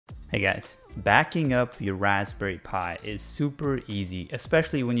Hey guys, backing up your Raspberry Pi is super easy,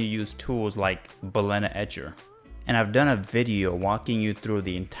 especially when you use tools like Balena Etcher. And I've done a video walking you through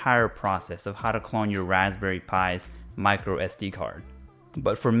the entire process of how to clone your Raspberry Pi's microSD card.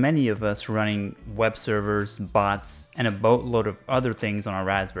 But for many of us running web servers, bots, and a boatload of other things on our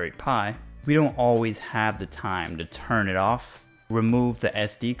Raspberry Pi, we don't always have the time to turn it off, remove the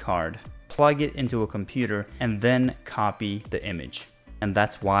SD card, plug it into a computer, and then copy the image. And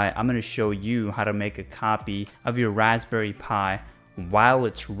that's why I'm going to show you how to make a copy of your Raspberry Pi while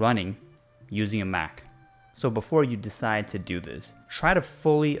it's running using a Mac. So before you decide to do this, try to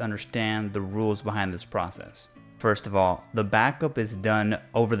fully understand the rules behind this process. First of all, the backup is done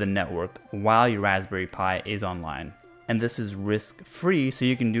over the network while your Raspberry Pi is online. And this is risk-free, so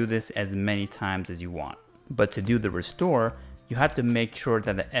you can do this as many times as you want. But to do the restore, you have to make sure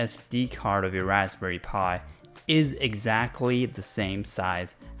that the SD card of your Raspberry Pi is exactly the same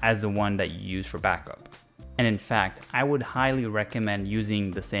size as the one that you use for backup. And in fact, I would highly recommend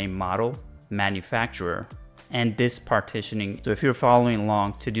using the same model, manufacturer, and disk partitioning. So if you're following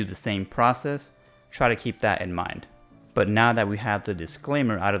along to do the same process, try to keep that in mind. But now that we have the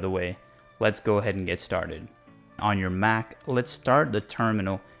disclaimer out of the way, let's go ahead and get started. On your Mac, let's start the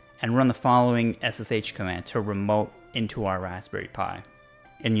terminal and run the following SSH command to remote into our Raspberry Pi.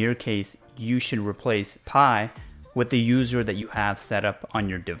 In your case, you should replace Pi with the user that you have set up on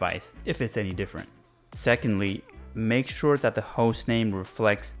your device, if it's any different. Secondly, make sure that the host name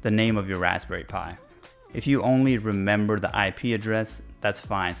reflects the name of your Raspberry Pi. If you only remember the IP address, that's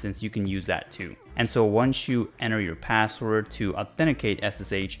fine, since you can use that too. And so once you enter your password to authenticate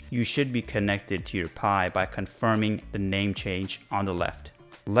SSH, you should be connected to your Pi by confirming the name change on the left.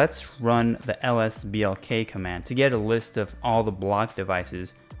 Let's run the lsblk command to get a list of all the block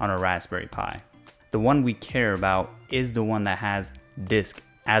devices on a Raspberry Pi. The one we care about is the one that has disk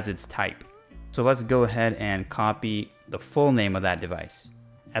as its type. So let's go ahead and copy the full name of that device.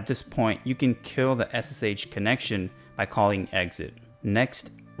 At this point, you can kill the SSH connection by calling exit.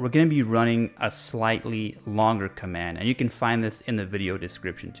 Next, we're going to be running a slightly longer command, and you can find this in the video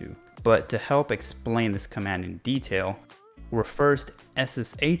description too. But to help explain this command in detail, we're first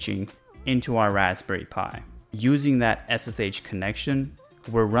SSHing into our Raspberry Pi. Using that SSH connection,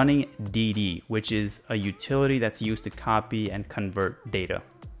 we're running dd, which is a utility that's used to copy and convert data.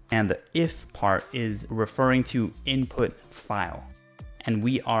 And the if part is referring to input file. And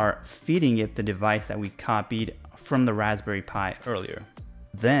we are feeding it the device that we copied from the Raspberry Pi earlier.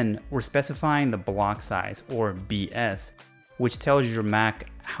 Then we're specifying the block size, or BS, which tells your Mac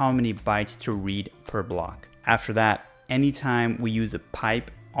how many bytes to read per block. After that, anytime we use a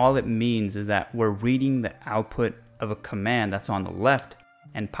pipe, all it means is that we're reading the output of a command that's on the left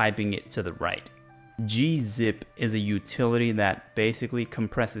and piping it to the right. Gzip is a utility that basically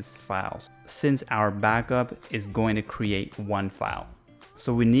compresses files, since our backup is going to create one file.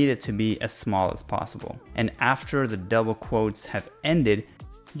 So we need it to be as small as possible. And after the double quotes have ended,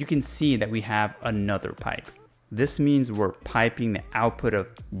 you can see that we have another pipe. This means we're piping the output of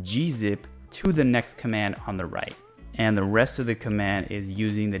gzip to the next command on the right. And the rest of the command is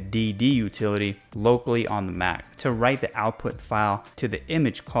using the dd utility locally on the Mac to write the output file to the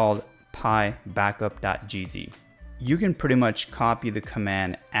image called pibackup.gz. You can pretty much copy the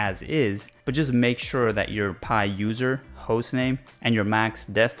command as is, but just make sure that your Pi user, hostname, and your Mac's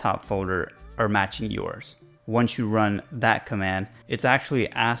desktop folder are matching yours. Once you run that command, it's actually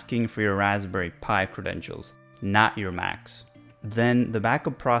asking for your Raspberry Pi credentials, not your Mac's. Then the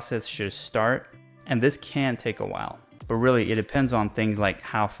backup process should start, and this can take a while. But really, it depends on things like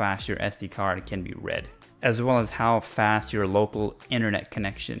how fast your SD card can be read, as well as how fast your local internet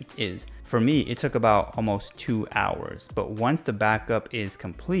connection is. For me, it took about almost 2 hours, but once the backup is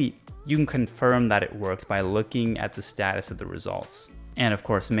complete, you can confirm that it worked by looking at the status of the results. And of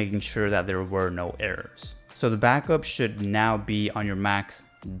course, making sure that there were no errors. So the backup should now be on your Mac's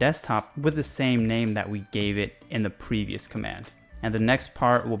desktop with the same name that we gave it in the previous command. And the next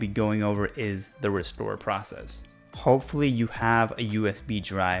part we'll be going over is the restore process. Hopefully you have a USB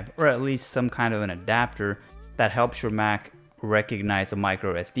drive, or at least some kind of an adapter that helps your Mac recognize a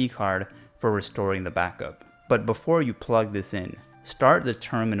microSD card for restoring the backup. But before you plug this in, start the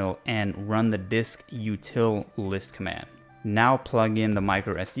terminal and run the disk util list command. Now plug in the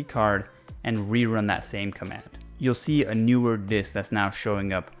microSD card and rerun that same command. You'll see a newer disk that's now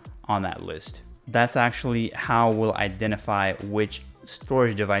showing up on that list. That's actually how we'll identify which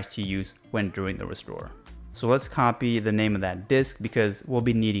storage device to use when doing the restore. So let's copy the name of that disk because we'll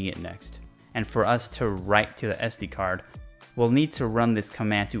be needing it next. And for us to write to the SD card, we'll need to run this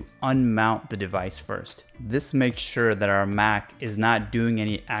command to unmount the device first. This makes sure that our Mac is not doing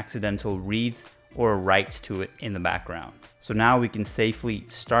any accidental reads or writes to it in the background. So now we can safely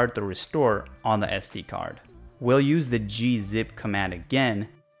start the restore on the SD card. We'll use the gzip command again,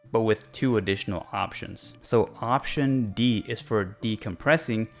 but with 2 additional options. So option D is for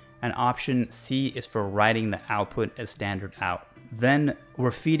decompressing, and option C is for writing the output as standard out. Then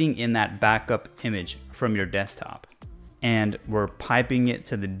we're feeding in that backup image from your desktop, and we're piping it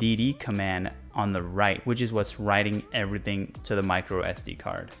to the dd command on the right, which is what's writing everything to the microSD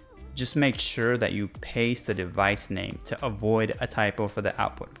card. Just make sure that you paste the device name to avoid a typo for the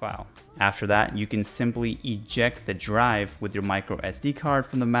output file. After that, you can simply eject the drive with your microSD card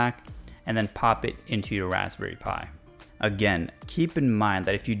from the Mac and then pop it into your Raspberry Pi. Again, keep in mind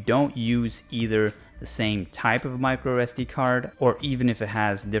that if you don't use either the same type of microSD card, or even if it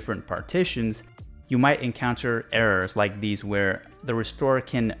has different partitions, you might encounter errors like these where the restore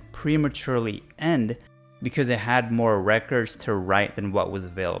can prematurely end because it had more records to write than what was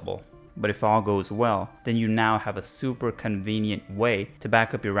available. But if all goes well, then you now have a super convenient way to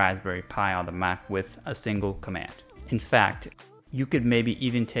back up your Raspberry Pi on the Mac with a single command. In fact, you could maybe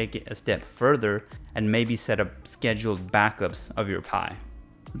even take it a step further and maybe set up scheduled backups of your Pi.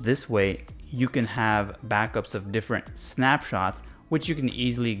 This way, you can have backups of different snapshots which you can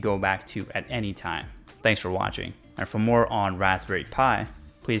easily go back to at any time. Thanks for watching, and for more on Raspberry Pi,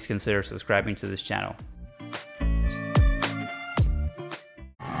 please consider subscribing to this channel.